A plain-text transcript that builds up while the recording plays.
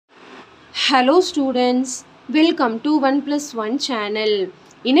Hello students, welcome to 1+1 channel.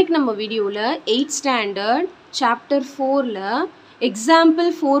 இன்னைக்கு நம்ம வீடியோல 8th standard chapter 4ல example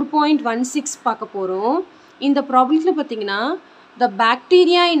 4.16 பார்க்க போறோம். இந்த ப்ராப்ளத்துல பாத்தீங்கன்னா the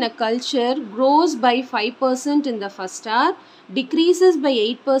bacteria in a culture grows by 5% in the first hour, decreases by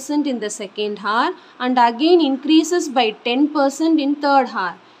 8% in the second hour and again increases by 10% in third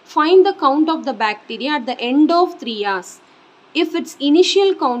hour. Find the count of the bacteria at the end of 3 hours. If its initial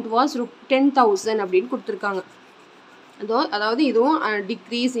count was 10,000 அப்படின்னு கொடுத்துருக்காங்க. அதாவது இதுவும்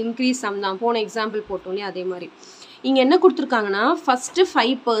degrees increase some தான். போன example போட்டோம் இல்லையா, அதே மாதிரி இங்கே என்ன கொடுத்துருக்காங்கன்னா first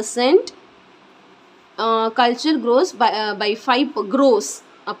 5% culture grows by 5 grows.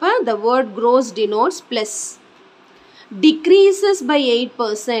 அப்போ the word grows denotes plus. Decreases by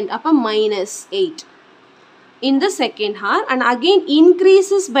 8%. அப்போ minus 8 in the second hour and again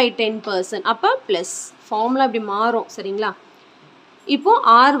increases by 10%. அப்போ plus. ஃபார்முலா இப்படி மாறும். சரிங்களா? இப்போ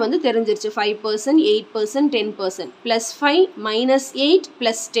R வந்து தெரிஞ்சிருச்சு. 5%, 8%, 10%. plus 5 minus 8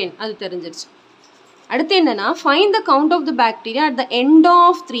 plus 10. அது தெரிஞ்சிருச்சு. அடுத்து என்னன்னா find the count of the bacteria at the end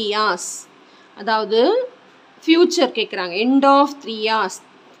of 3 hours. அதாவது ஃபியூச்சர் கேட்குறாங்க. end of 3 hours.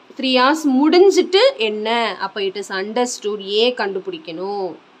 3 hours முடிஞ்சிட்டு என்ன? அப்போ it is understood A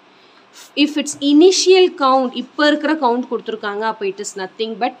கண்டுபிடிக்கணும். if its initial count இப்போ இருக்கிற கவுண்ட் கொடுத்துருக்காங்க, அப்போ it is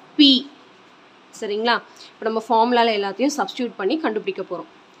nothing but P. சரிங்களா? இப்போ நம்ம ஃபார்முலாவில் எல்லாத்தையும் சப்ஸ்டியூட் பண்ணி கண்டுபிடிக்க போகிறோம்.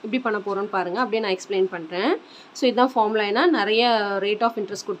 எப்படி பண்ண போகிறோன்னு பாருங்கள். அப்படியே நான் எக்ஸ்பிளைன் பண்ணுறேன். ஸோ இதுதான் ஃபார்முலா. ஏன்னா நிறைய ரேட் ஆஃப்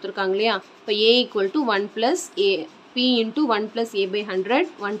இன்ட்ரெஸ்ட் கொடுத்துருக்காங்க இல்லையா. இப்போ A = 1 + A P × 1 + A/100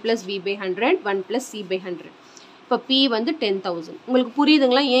 1 + B/100 1 + C/100. இப்போ P வந்து 10,000. உங்களுக்கு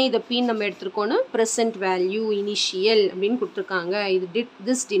புரியுதுங்களா ஏன் இதை P நம்ம எடுத்துருக்கோன்னு? ப்ரெசென்ட் வேல்யூ இனிஷியல் அப்படின்னு கொடுத்துருக்காங்க. இது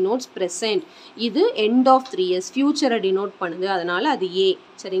திஸ் டினோட்ஸ் ப்ரெசென்ட். இது எண்ட் ஆஃப் 3 years ஃபியூச்சரை டினோட் பண்ணுது, அதனால் அது A.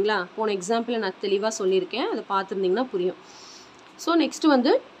 சரிங்களா? போன எக்ஸாம்பிளில் நான் தெளிவாக சொல்லியிருக்கேன், அதை பார்த்துருந்தீங்கன்னா புரியும். ஸோ நெக்ஸ்ட்டு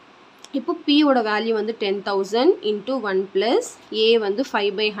வந்து இப்போ P-யோட வேல்யூ வந்து 10,000 × 1 + A வந்து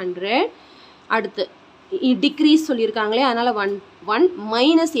 5/100. அடுத்து டிக்ரீஸ் சொல்லியிருக்காங்களே, அதனால் 1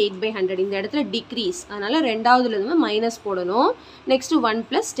 minus 8/100. இந்த இடத்துல டிக்ரீஸ், அதனால் ரெண்டாவதுலேருந்து மைனஸ் போடணும். நெக்ஸ்ட்டு 1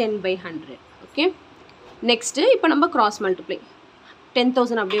 + 10/100. ஓகே. நெக்ஸ்ட்டு இப்போ நம்ம கிராஸ் மல்டிப்ளை.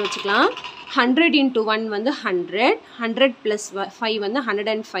 10,000 அப்படியே வச்சுக்கலாம். 100 × 1 வந்து 100. 100 + 5 வந்து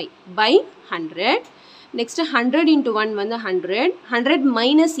 105/100. நெக்ஸ்ட்டு 100 × 1 வந்து 100. 100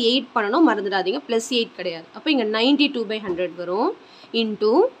 minus 8 பண்ணணும், மறந்துடாதீங்க. +8 கிடையாது. அப்போ இங்கே 92/100 வரும்.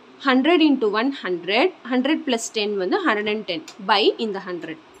 இன்ட்டு 100 × 1 100. 100 + 10 வந்து 110 by இந்த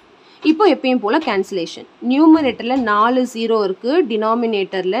 100. இப்போ எப்பயும் போல் கேன்சலேஷன். நியூமரேட்டரில் 4 0 இருக்குது,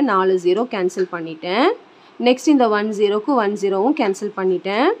 டினாமினேட்டரில் 4 0 கேன்சல் பண்ணிட்டேன். நெக்ஸ்ட் இந்த 1 0க்கு 1 0வும் கேன்சல்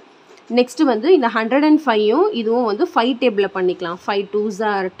பண்ணிட்டேன். நெக்ஸ்ட்டு வந்து இந்த 105யும் இதுவும் வந்து 5 டேபிளில் பண்ணிக்கலாம். 5 2s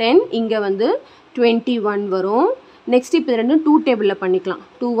are 10. இங்கே வந்து 21 வரும். நெக்ஸ்ட் இப்போ ரெண்டும் 2 டேபிளில் பண்ணிக்கலாம்.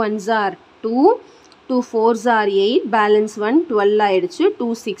 2 1s are 2. 2 4s are 8. Balance 1 12 ஆகிடுச்சு. 2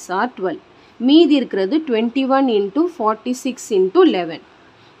 6 are 12. மீதி இருக்கிறது 21 × 46 × 11.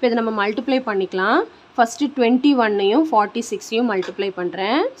 இப்போ இதை நம்ம மல்டிப்ளை பண்ணிக்கலாம். ஃபஸ்ட்டு 21ஐயும் 46ஐயும் மல்டிப்ளை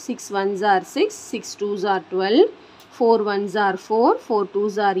பண்ணுறேன். 6 1s are 6. 6 2s are 12. 4 1s are 4. 4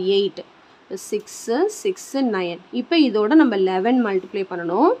 2s are 8. 6 6 9. இப்போ இதோட நம்ம 11 மல்டிப்ளை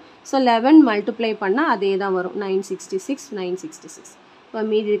பண்ணணும். ஸோ 11 மல்டிப்ளை பண்ணால் அதே தான் வரும். 966 966. இப்போ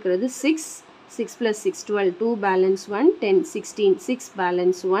மீதி இருக்கிறது 6. 6 + 6 12. 2 பேலன்ஸ் 1 10 16. 6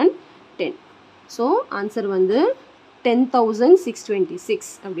 பேலன்ஸ் 1 10. ஸோ ஆன்சர் வந்து 10,626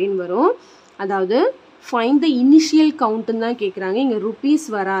 அப்படின்னு வரும். அதாவது ஃபைண்ட் த இனிஷியல் கவுண்ட்டுன்னு தான் கேட்குறாங்க. இங்கே ருபீஸ்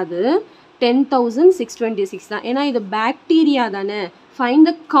வராது. 10,626 தான். ஏன்னா இது பாக்டீரியா தானே. Find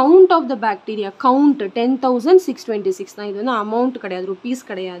the count of the bacteria. Count 10,626 தான். இது வந்து அமௌண்ட் கிடையாது, ருபீஸ்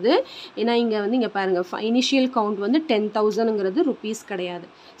கிடையாது. ஏன்னா இங்கே பாருங்கள், இனிஷியல் கவுண்ட் வந்து 10,000ங்கிறது ருபீஸ் கிடையாது.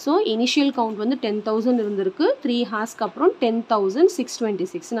 ஸோ இனிஷியல் கவுண்ட் வந்து 10,000 இருந்திருக்கு. 3 ஹார்ஸ்க்கு அப்புறம்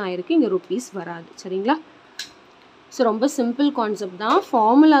 10,626ன்னு ஆயிருக்கு. இங்கே ருபீஸ் வராது. சரிங்களா? ஸோ ரொம்ப சிம்பிள் கான்செப்ட் தான்.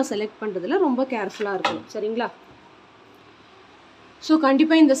 ஃபார்முலா செலக்ட் பண்ணுறதுல ரொம்ப கேர்ஃபுல்லாக இருக்கணும். சரிங்களா? ஸோ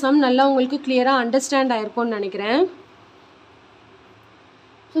கண்டிப்பாக இந்த சம் நல்லா உங்களுக்கு கிளியராக அண்டர்ஸ்டாண்ட் ஆயிருக்கும்னு நினைக்கிறேன்.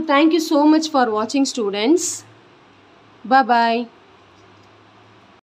 So thank you so much for watching students. Bye bye.